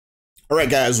All right,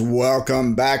 guys,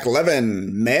 welcome back.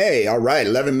 11 May. All right,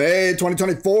 11 May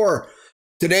 2024.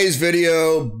 Today's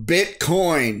video,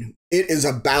 Bitcoin. It is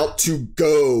about to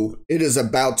go. It is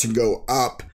about to go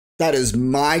up. That is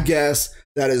my guess.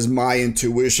 That is my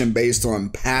intuition based on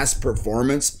past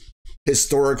performance,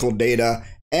 historical data,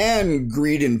 and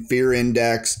greed and fear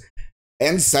index,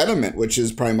 and sentiment, which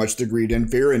is pretty much the greed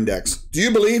and fear index. Do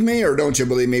you believe me or don't you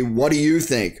believe me? What do you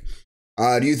think?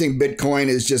 Do you think Bitcoin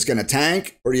is just going to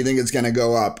tank, or do you think it's going to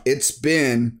go up? It's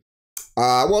been,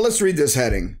 well, let's read this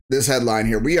headline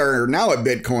here. We are now at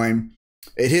Bitcoin.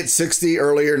 It hit 60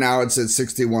 earlier. Now it's at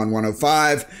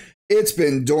 61,105. It's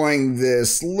been doing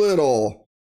this little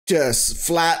just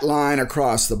flat line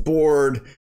across the board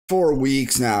for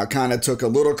weeks now. Kind of took a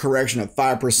little correction of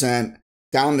 5%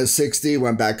 down to 60,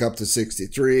 went back up to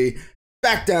 63.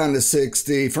 Back down to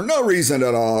 60 for no reason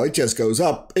at all. It just goes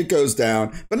up, it goes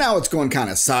down, but now it's going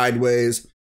kind of sideways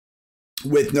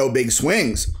with no big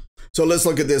swings. So let's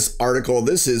look at this article.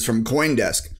 This is from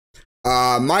CoinDesk.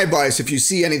 My advice, if you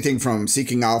see anything from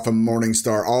Seeking Alpha,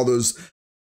 Morningstar, all those,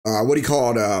 what do you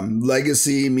call it,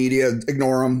 legacy media,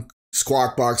 ignore them,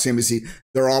 Squawk Box, CNBC,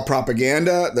 they're all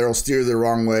propaganda. They'll steer the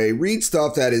wrong way. Read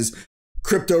stuff that is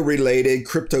crypto related,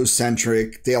 crypto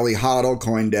centric, Daily Hodl,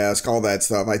 CoinDesk, all that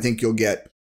stuff. I think you'll get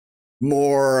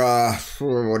more,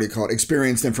 what do you call it,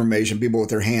 experienced information, people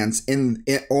with their hands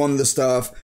on the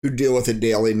stuff who deal with it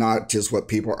daily, not just what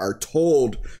people are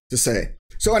told to say.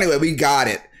 So anyway, we got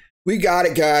it. We got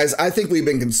it, guys. I think we've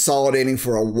been consolidating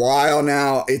for a while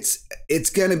now.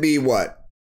 It's going to be what?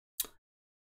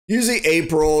 Usually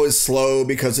April is slow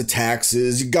because of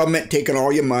taxes, government taking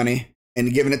all your money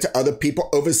and giving it to other people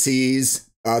overseas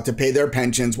to pay their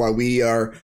pensions while we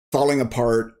are falling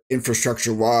apart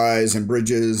infrastructure-wise and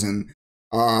bridges and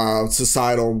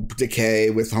societal decay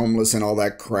with homeless and all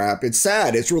that crap. It's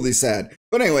sad. It's really sad.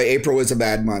 But anyway, April is a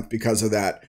bad month because of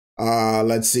that.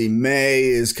 Let's see. May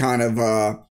is kind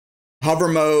of hover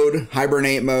mode,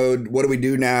 hibernate mode. What do we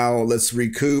do now? Let's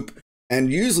recoup.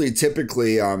 And usually,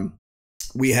 typically,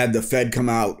 we had the Fed come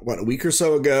out, what, a week or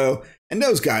so ago. And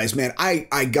those guys, man,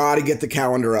 I got to get the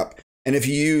calendar up. And if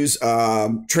you use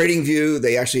TradingView,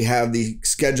 they actually have the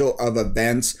schedule of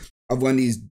events of when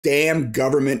these damn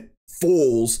government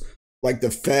fools like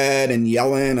the Fed and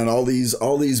Yellen and all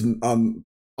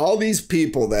these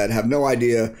people that have no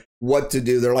idea what to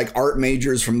do. They're like art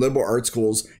majors from liberal art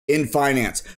schools in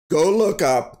finance. Go look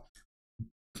up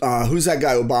who's that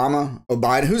guy,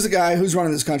 Biden? Who's the guy who's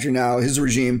running this country now, his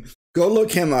regime? Go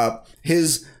look him up.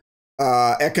 His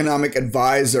economic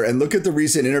advisor, and look at the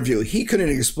recent interview. He couldn't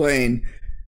explain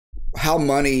how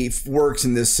money works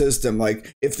in this system.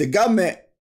 Like, if the government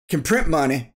can print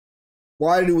money,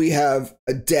 why do we have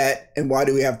a debt and why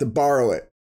do we have to borrow it?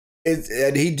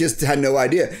 And he just had no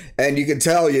idea. And you can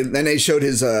tell, then they showed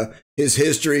his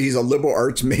history. He's a liberal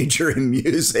arts major in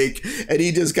music, and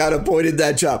he just got appointed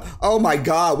that job. Oh my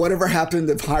God, whatever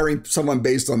happened to hiring someone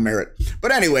based on merit?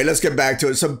 But anyway, let's get back to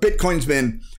it. So Bitcoin's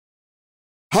been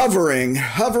hovering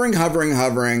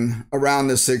around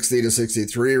the 60 to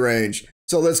 63 range.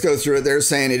 So let's go through it. They're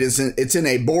saying it's in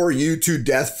a bore you to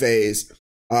death phase.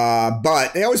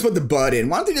 But they always put the but in.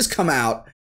 Why don't they just come out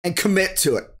and commit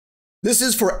to it? This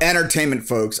is for entertainment,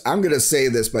 folks. I'm going to say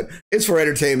this, but it's for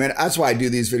entertainment. That's why I do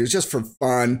these videos, just for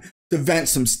fun, to vent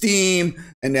some steam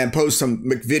and then post some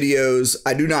videos.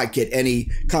 I do not get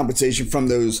any compensation from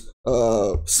those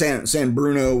San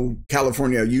Bruno,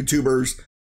 California YouTubers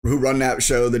who run that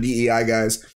show, the DEI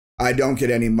guys. I don't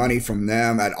get any money from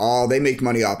them at all. They make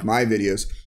money off my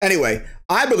videos. Anyway,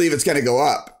 I believe it's going to go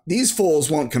up. These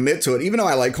fools won't commit to it. Even though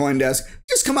I like CoinDesk,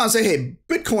 just come out and say, hey,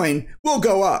 Bitcoin will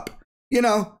go up. You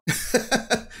know,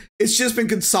 it's just been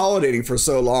consolidating for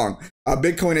so long.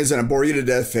 Bitcoin is in a bore you to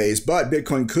death phase, but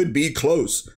Bitcoin could be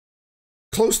close.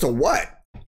 Close to what?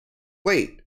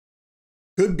 Wait,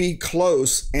 could be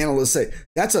close. Analysts say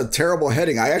that's a terrible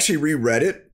heading. I actually reread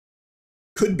it.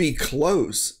 Could be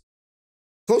close.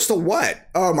 Close to what?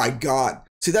 Oh my God.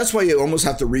 See, that's why you almost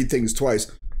have to read things twice.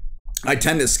 I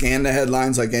tend to scan the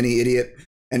headlines like any idiot.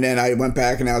 And then I went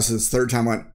back and now since the third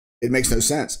time it makes no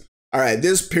sense. All right,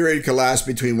 this period could last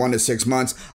between 1 to 6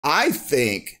 months. I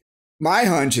think my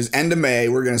hunch is end of May,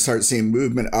 we're going to start seeing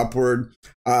movement upward.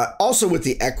 Also with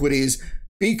the equities,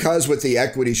 because with the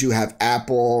equities, you have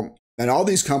Apple and all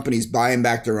these companies buying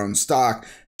back their own stock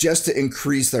just to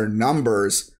increase their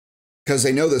numbers because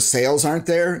they know the sales aren't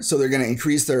there. So they're going to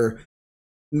increase their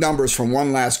numbers from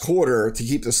one last quarter to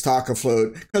keep the stock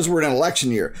afloat because we're in an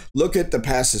election year. Look at the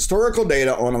past historical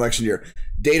data on election year.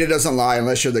 Data doesn't lie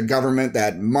unless you're the government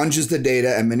that munges the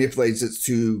data and manipulates it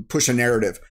to push a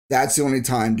narrative. That's the only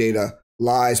time data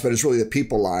lies, but it's really the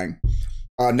people lying.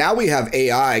 Now we have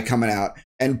AI coming out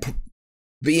and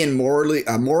being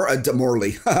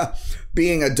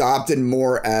being adopted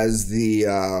more as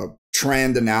the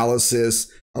trend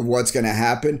analysis of what's going to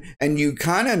happen. And you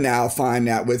kind of now find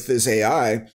that with this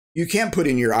AI, you can't put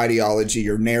in your ideology,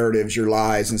 your narratives, your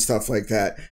lies and stuff like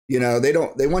that. You know,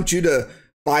 they want you to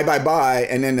buy,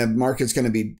 and then the market's going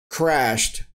to be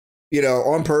crashed, you know,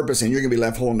 on purpose. And you're going to be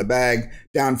left holding the bag,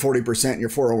 down 40% in your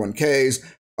 401ks,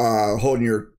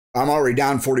 I'm already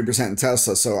down 40% in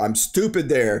Tesla. So I'm stupid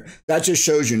there. That just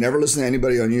shows you never listen to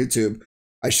anybody on YouTube.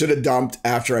 I should have dumped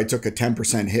after I took a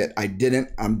 10% hit. I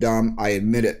didn't. I'm dumb. I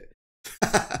admit it.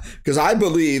 Because I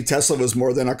believe Tesla was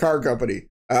more than a car company.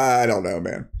 I don't know,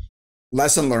 man.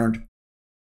 Lesson learned.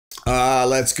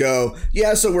 Let's go.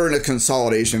 Yeah, so we're in a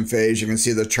consolidation phase. You can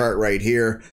see the chart right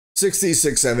here.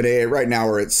 66, 78. Right now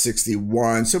we're at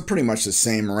 61. So pretty much the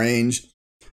same range.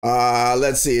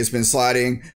 Let's see. It's been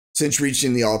sliding since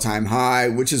reaching the all-time high,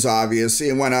 which is obvious.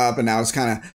 It went up and now it's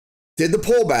kind of did the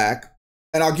pullback.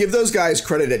 And I'll give those guys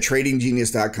credit at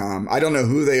tradinggenius.com. I don't know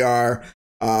who they are,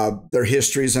 their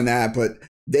histories and that, but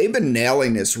they've been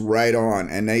nailing this right on.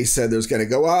 And they said there's going to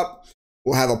go up.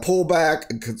 We'll have a pullback,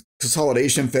 a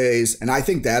consolidation phase. And I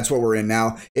think that's what we're in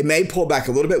now. It may pull back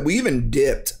a little bit. We even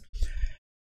dipped.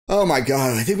 Oh my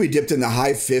God. I think we dipped in the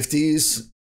high 50s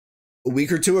a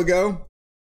week or two ago.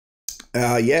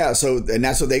 Yeah, so, and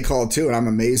that's what they call it too. And I'm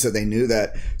amazed that they knew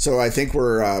that. So I think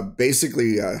we're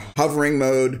basically hovering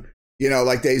mode, you know,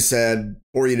 like they said,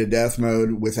 bore you to death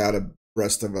mode without a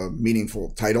rest of a meaningful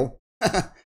title.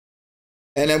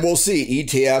 And then we'll see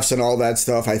ETFs and all that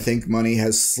stuff. I think money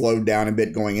has slowed down a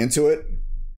bit going into it.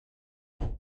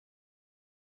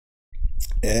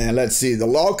 And let's see, the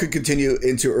lull could continue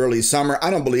into early summer.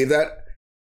 I don't believe that.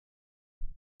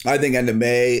 I think end of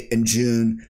May and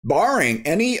June, barring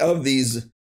any of these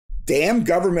damn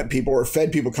government people or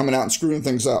Fed people coming out and screwing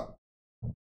things up.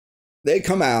 They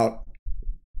come out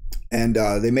and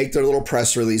they make their little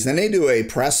press release. Then they do a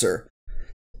presser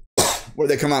where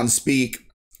they come out and speak.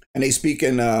 And they speak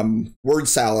in word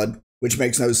salad, which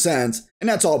makes no sense. And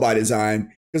that's all by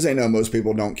design because they know most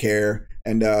people don't care.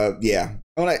 And yeah,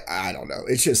 I don't know.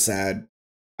 It's just sad.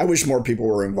 I wish more people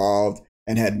were involved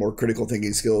and had more critical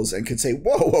thinking skills and could say,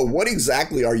 whoa, what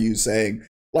exactly are you saying?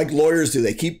 Like lawyers do,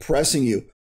 they keep pressing you.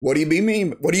 What do you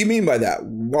mean? What do you mean by that?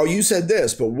 Well, you said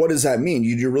this, but what does that mean?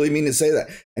 You really mean to say that?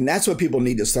 And that's what people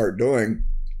need to start doing.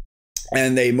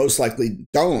 And they most likely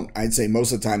don't. I'd say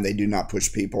most of the time they do not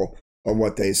push people on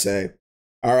what they say.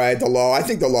 All right, the law. I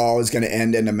think the law is going to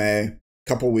end into May, a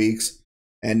couple weeks.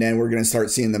 And then we're going to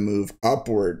start seeing the move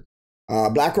upward.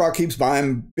 BlackRock keeps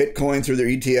buying Bitcoin through their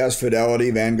ETFs, Fidelity,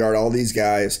 Vanguard, all these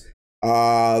guys.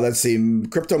 Let's see,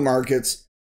 crypto markets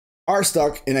are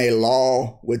stuck in a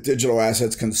lull with digital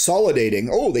assets consolidating.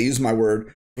 Oh, they use my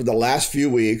word for the last few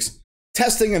weeks,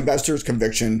 testing investors'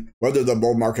 conviction whether the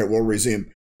bull market will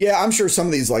resume. Yeah, I'm sure some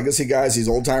of these legacy guys, these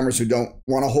old timers who don't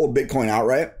want to hold Bitcoin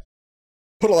outright,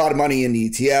 put a lot of money in the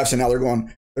ETFs, and now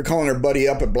they're calling their buddy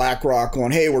up at BlackRock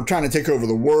going, hey, we're trying to take over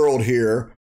the world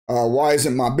here. Why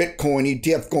isn't my Bitcoin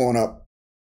ETF going up,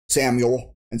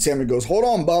 Samuel? And Samuel goes, hold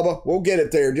on, Bubba. We'll get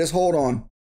it there. Just hold on.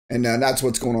 And that's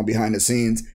what's going on behind the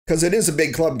scenes. Because it is a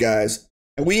big club, guys.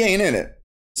 And we ain't in it.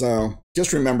 So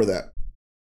just remember that.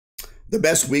 The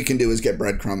best we can do is get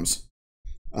breadcrumbs.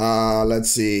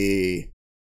 Let's see.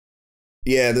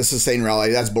 Yeah, this is sustained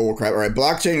rally. That's bullcrap. All right.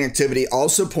 Blockchain activity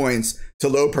also points to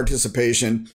low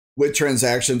participation with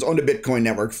transactions on the Bitcoin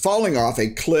network falling off a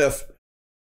cliff.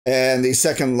 And the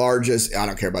second largest, I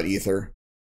don't care about Ether.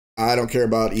 I don't care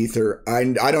about Ether. I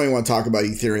don't even want to talk about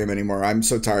Ethereum anymore. I'm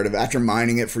so tired of it. After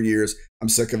mining it for years, I'm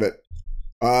sick of it.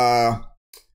 And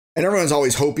everyone's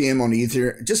always hopium on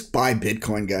Ether. Just buy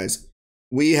Bitcoin, guys.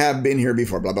 We have been here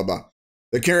before, blah, blah, blah.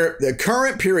 The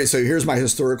current period, so here's my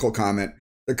historical comment.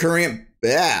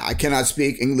 I cannot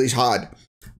speak English hard.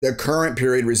 The current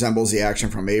period resembles the action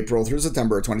from April through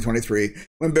September of 2023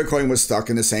 when Bitcoin was stuck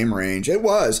in the same range. It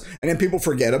was. And then people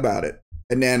forget about it.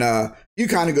 And then you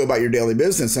kind of go about your daily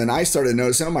business. And I started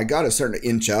noticing, oh my God, it's starting to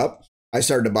inch up. I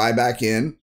started to buy back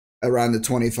in around the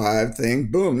 25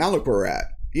 thing. Boom. Now look where we're at.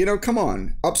 You know, come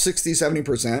on. Up 60,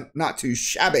 70%. Not too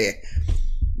shabby.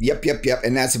 Yep.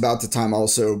 And that's about the time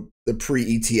also the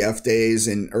pre-ETF days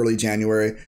in early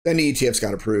January. Then the ETFs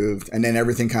got approved. And then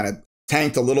everything kind of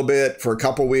tanked a little bit for a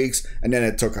couple weeks, and then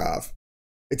it took off.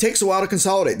 It takes a while to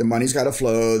consolidate. The money's got to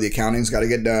flow. The accounting's got to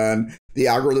get done. The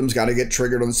algorithm's got to get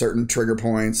triggered on certain trigger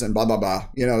points and blah, blah, blah.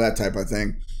 You know, that type of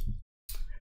thing.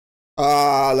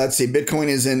 Let's see. Bitcoin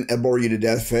is in a bore you to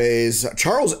death phase.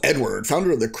 Charles Edward,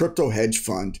 founder of the crypto hedge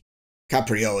fund,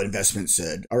 Caprio Investment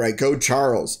said. All right, go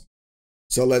Charles.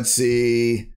 So let's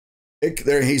see.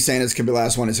 He's saying it's going to be the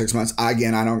last 1 to 6 months.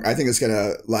 Again, I think it's going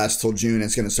to last till June.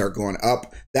 It's going to start going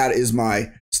up. That is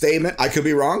my statement. I could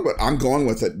be wrong, but I'm going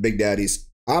with it, Big Daddies.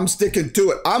 I'm sticking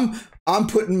to it. I'm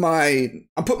putting my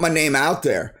name out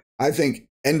there. I think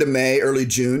end of May, early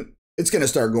June, it's going to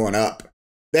start going up.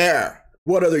 There.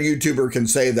 What other YouTuber can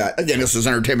say that? Again, this is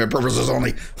entertainment purposes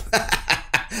only.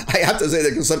 I have to say that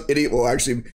because some idiot will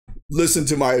actually listen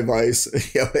to my advice.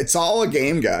 It's all a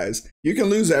game, guys. You can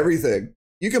lose everything.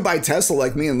 You can buy Tesla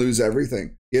like me and lose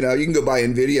everything. You can go buy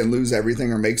Nvidia and lose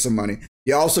everything or make some money.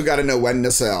 You also got to know when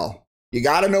to sell. You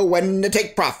got to know when to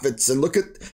take profits, and look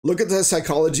at the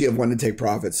psychology of when to take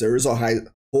profits. There is a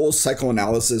whole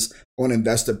psychoanalysis on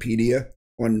Investopedia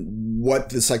on what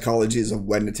the psychology is of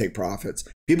when to take profits.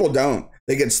 People don't.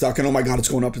 They get stuck in, oh my God, it's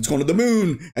going up, it's going to the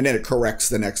moon. And then it corrects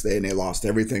the next day and they lost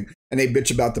everything. And they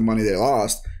bitch about the money they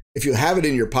lost. If you have it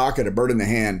in your pocket, a bird in the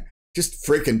hand, just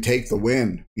freaking take the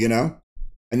win,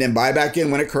 and then buy back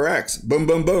in when it corrects. Boom,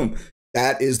 boom, boom.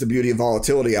 That is the beauty of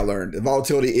volatility, I learned.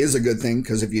 Volatility is a good thing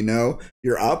because if you know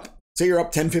you're up, say you're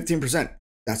up 10, 15%,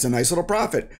 that's a nice little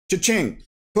profit. Cha-ching.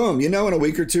 Boom. In a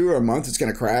week or two or a month, it's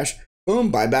going to crash.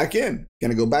 Boom, buy back in.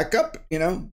 Going to go back up,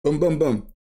 boom, boom, boom.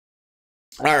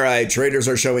 All right, traders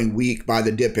are showing weak by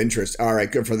the dip interest. All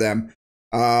right, good for them.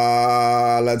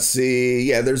 Let's see.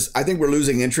 Yeah, I think we're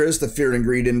losing interest. The fear and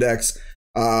greed index.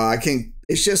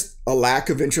 It's just a lack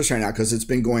of interest right now because it's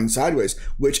been going sideways,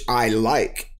 which I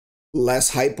like.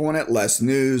 Less hype on it, less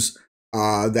news.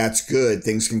 That's good.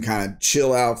 Things can kind of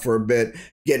chill out for a bit,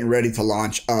 getting ready to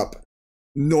launch up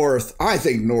north. I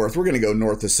think north. We're going to go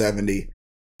north of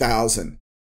 70,000.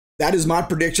 That is my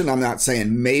prediction. I'm not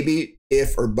saying maybe,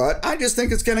 if, or but. I just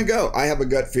think it's going to go. I have a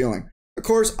gut feeling. Of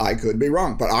course, I could be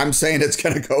wrong, but I'm saying it's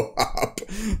going to go up.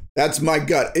 That's my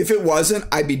gut. If it wasn't,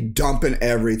 I'd be dumping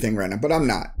everything right now, but I'm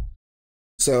not.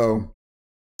 So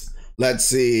let's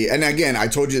see. And again, I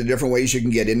told you the different ways you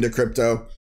can get into crypto.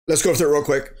 Let's go through it real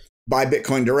quick. Buy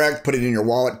Bitcoin direct, put it in your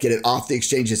wallet, get it off the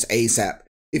exchanges ASAP.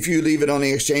 If you leave it on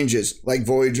the exchanges, like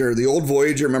Voyager, the old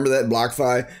Voyager, remember that,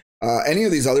 BlockFi, any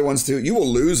of these other ones too, you will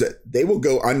lose it. They will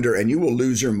go under and you will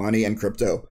lose your money in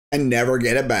crypto and never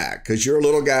get it back because you're a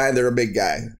little guy, they're a big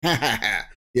guy.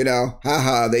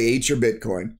 They ate your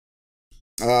Bitcoin.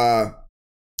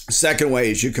 Second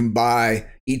way is you can buy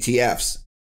ETFs.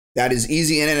 That is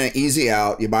easy in and easy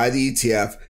out. You buy the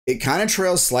ETF. It kind of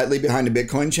trails slightly behind the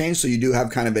Bitcoin chain. So you do have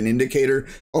kind of an indicator.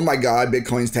 Oh my God,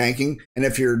 Bitcoin's tanking. And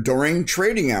if you're during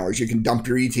trading hours, you can dump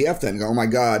your ETF then and go, oh my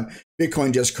God,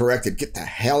 Bitcoin just corrected. Get the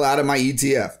hell out of my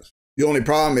ETF. The only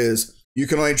problem is you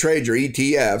can only trade your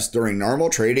ETFs during normal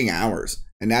trading hours.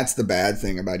 And that's the bad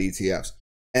thing about ETFs.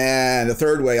 And the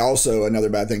third way, also another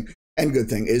bad thing and good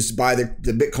thing, is buy the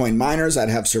Bitcoin miners that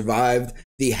have survived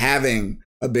the halving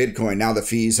a Bitcoin. Now the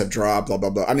fees have dropped, blah,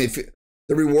 blah, blah. I mean,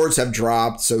 the rewards have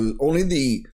dropped. So only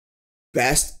the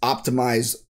best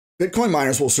optimized Bitcoin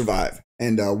miners will survive.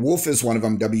 And Wolf is one of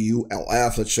them,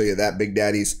 WLF. Let's show you that, Big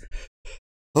Daddies.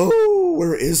 Oh,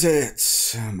 where is it?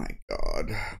 Oh my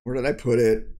God. Where did I put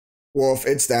it? Wolf,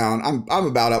 it's down. I'm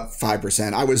about up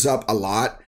 5%. I was up a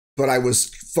lot, but I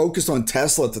was focused on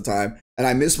Tesla at the time and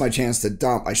I missed my chance to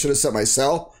dump. I should have set my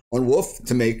sell on Wolf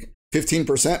to make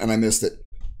 15% and I missed it.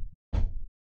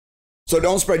 So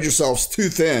don't spread yourselves too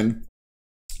thin,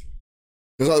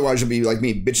 because otherwise you'll be like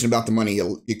me bitching about the money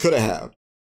you could have had.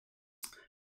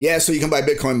 Yeah, so you can buy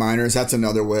Bitcoin miners. That's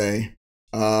another way.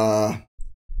 And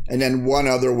then one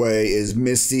other way is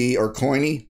Misty or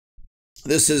Coiny.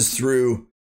 This is through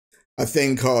a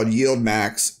thing called Yield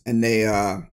Max, and they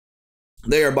are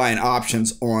buying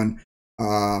options on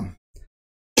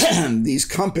these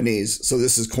companies. So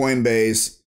this is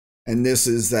Coinbase, and this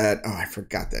is that. Oh, I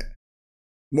forgot that.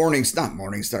 Not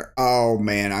Morningstar. Oh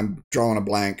man, I'm drawing a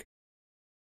blank.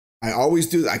 I always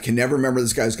do that. I can never remember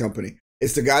this guy's company.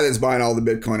 It's the guy that's buying all the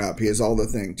Bitcoin up. He has all the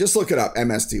thing. Just look it up.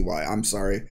 MSTY. I'm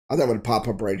sorry. I thought it would pop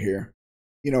up right here.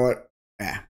 You know what?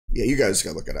 Yeah, you guys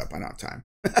gotta look it up. I don't have time.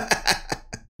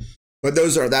 But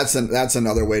that's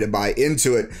another way to buy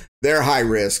into it. They're high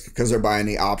risk because they're buying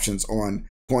the options on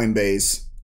Coinbase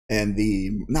and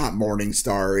not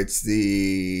Morningstar. It's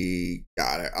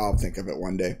got it. I'll think of it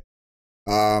one day.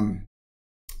 All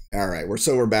right,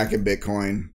 we're back in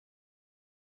Bitcoin.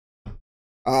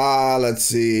 Let's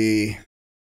see.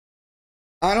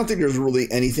 I don't think there's really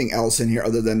anything else in here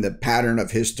other than the pattern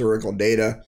of historical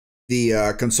data,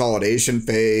 the consolidation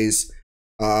phase,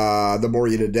 the bore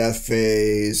you to death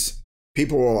phase.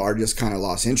 People are just kind of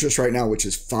lost interest right now, which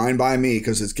is fine by me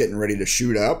because it's getting ready to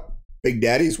shoot up. Big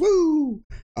Daddies, woo!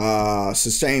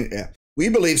 We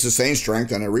believe sustained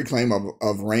strength and a reclaim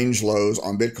of range lows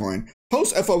on Bitcoin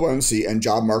post FOMC and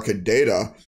job market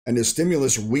data and the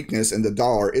stimulus weakness in the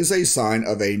dollar is a sign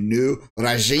of a new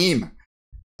regime.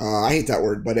 I hate that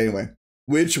word, but anyway,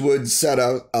 which would set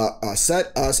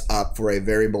us up for a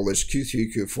very bullish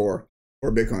Q3, Q4 for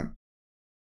Bitcoin.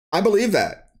 I believe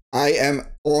that. I am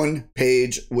on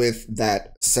page with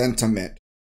that sentiment.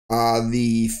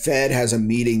 The Fed has a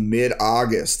meeting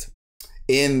mid-August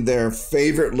in their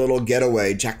favorite little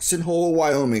getaway, Jackson Hole,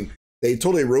 Wyoming. They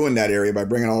totally ruined that area by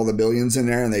bringing all the billions in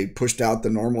there, and they pushed out the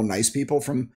normal nice people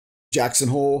from Jackson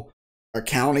Hole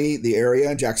County, the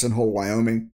area, Jackson Hole,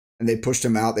 Wyoming, and they pushed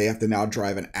them out. They have to now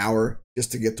drive an hour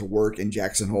just to get to work in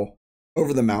Jackson Hole,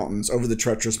 over the mountains, over the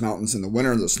treacherous mountains in the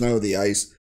winter, the snow, the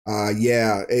ice.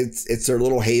 Yeah, it's their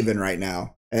little haven right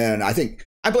now. And I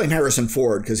blame Harrison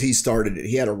Ford because he started it.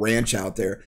 He had a ranch out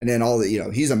there, and then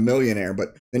he's a millionaire,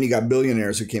 but then you got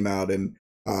billionaires who came out and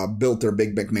built their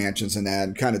big mansions and that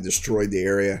and kind of destroyed the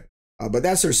area. But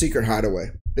that's their secret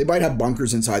hideaway. They might have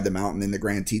bunkers inside the mountain in the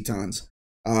Grand Tetons.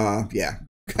 Yeah.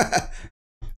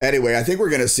 Anyway, I think we're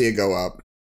going to see it go up.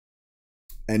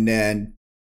 And then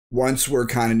once we're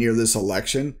kind of near this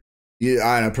election,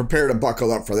 prepare to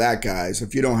buckle up for that, guys.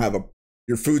 If you don't have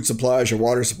your food supplies, your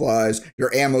water supplies,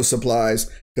 your ammo supplies,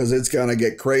 because it's going to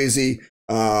get crazy.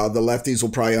 The lefties will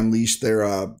probably unleash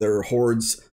their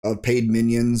hordes of paid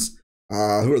minions.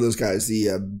 Who are those guys?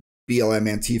 The BLM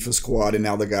Antifa squad, and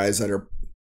now the guys that are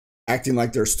acting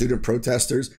like they're student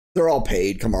protesters. They're all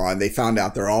paid. Come on. They found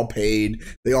out they're all paid.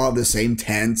 They all have the same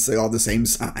tents. They all have the same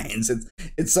signs.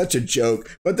 It's such a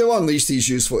joke. But they'll unleash these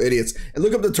useful idiots. And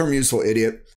look up the term useful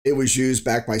idiot. It was used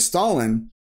back by Stalin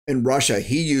in Russia.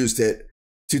 He used it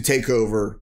to take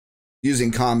over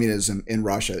using communism in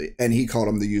Russia. And he called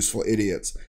them the useful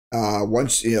idiots.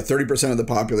 Once 30% of the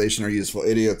population are useful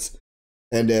idiots.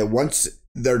 And once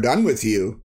they're done with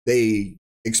you, they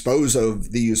expose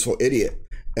of the useful idiot.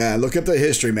 Look up the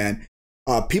history, man.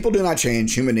 People do not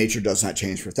change. Human nature does not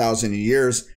change for thousands of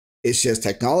years. It's just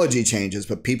technology changes,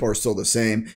 but people are still the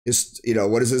same.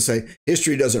 What does it say?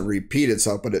 History doesn't repeat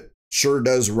itself, but it sure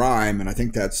does rhyme. And I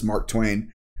think that's Mark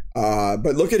Twain.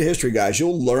 But look at history, guys.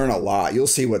 You'll learn a lot. You'll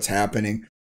see what's happening.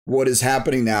 What is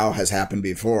happening now has happened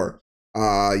before.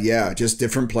 Yeah, just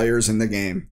different players in the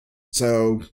game.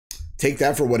 So take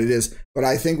that for what it is. But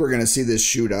I think we're going to see this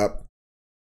shoot up.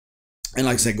 And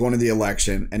like I said, going to the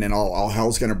election, and then all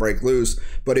hell's going to break loose.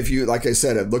 But if you, like I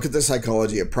said, look at the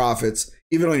psychology of profits,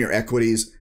 even on your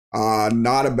equities,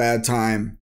 not a bad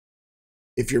time.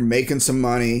 If you're making some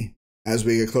money as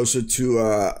we get closer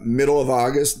to middle of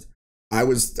August,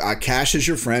 cash is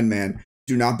your friend, man.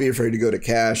 Do not be afraid to go to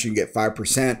cash. You can get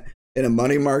 5% in a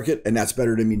money market, and that's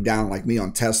better than me down like me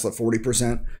on Tesla,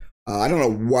 40%. I don't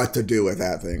know what to do with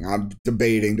that thing. I'm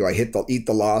debating, do I eat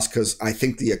the loss? Because I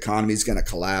think the economy is going to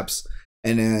collapse.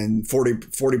 And then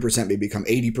 40% may become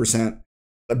 80%.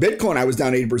 The Bitcoin, I was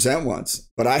down 80%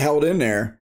 once, but I held in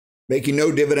there, making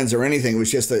no dividends or anything. It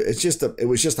was just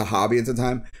a hobby at the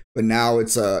time. But now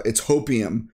it's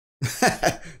hopium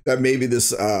that maybe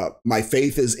this my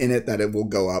faith is in it that it will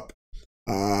go up.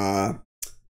 And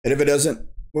if it doesn't,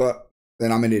 well,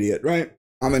 then I'm an idiot, right?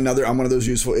 I'm one of those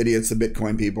useful idiots, the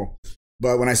Bitcoin people.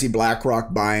 But when I see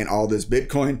BlackRock buying all this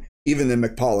Bitcoin, even the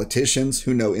politicians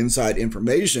who know inside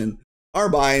information are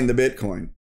buying the Bitcoin.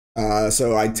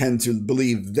 So I tend to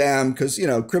believe them because,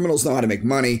 criminals know how to make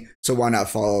money. So why not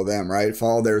follow them, right?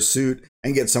 Follow their suit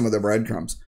and get some of the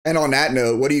breadcrumbs. And on that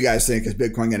note, what do you guys think? Is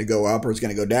Bitcoin going to go up or is it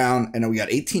going to go down? And then we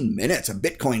got 18 minutes of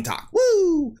Bitcoin talk.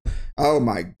 Woo! Oh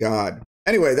my God.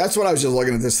 Anyway, that's what I was just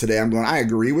looking at this today. I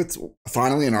agree with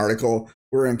finally an article.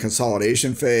 We're in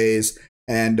consolidation phase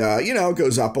and, it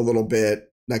goes up a little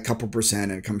bit, a couple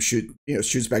percent, and it comes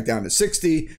shoots back down to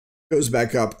 60, goes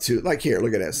back up to like here.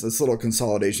 Look at this little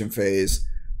consolidation phase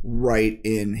right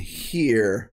in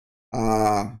here.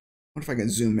 What if I can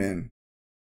zoom in?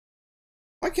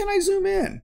 Why can't I zoom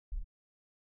in?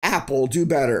 Apple, do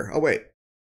better. Oh, wait,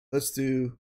 let's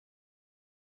do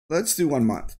 1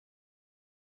 month.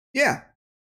 Yeah,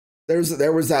 there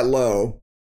was that low.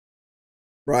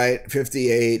 Right,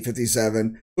 58,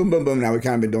 57, boom, boom, boom. Now we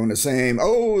kind of been doing the same.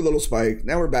 Oh, a little spike.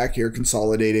 Now we're back here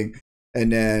consolidating.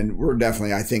 And then we're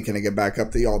definitely, I think, going to get back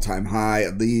up to the all-time high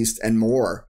at least and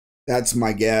more. That's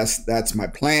my guess. That's my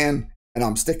plan. And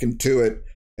I'm sticking to it.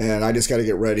 And I just got to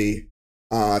get ready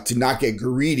to not get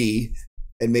greedy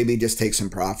and maybe just take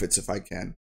some profits if I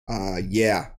can.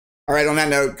 Yeah. All right, on that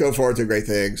note, go forward to great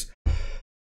things.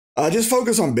 Just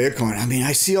focus on Bitcoin.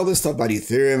 I see all this stuff about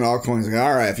Ethereum and altcoins. Like,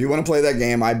 all right, if you want to play that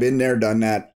game, I've been there, done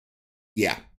that.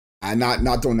 Yeah, I'm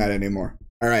not doing that anymore.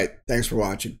 All right, thanks for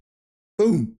watching.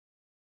 Boom.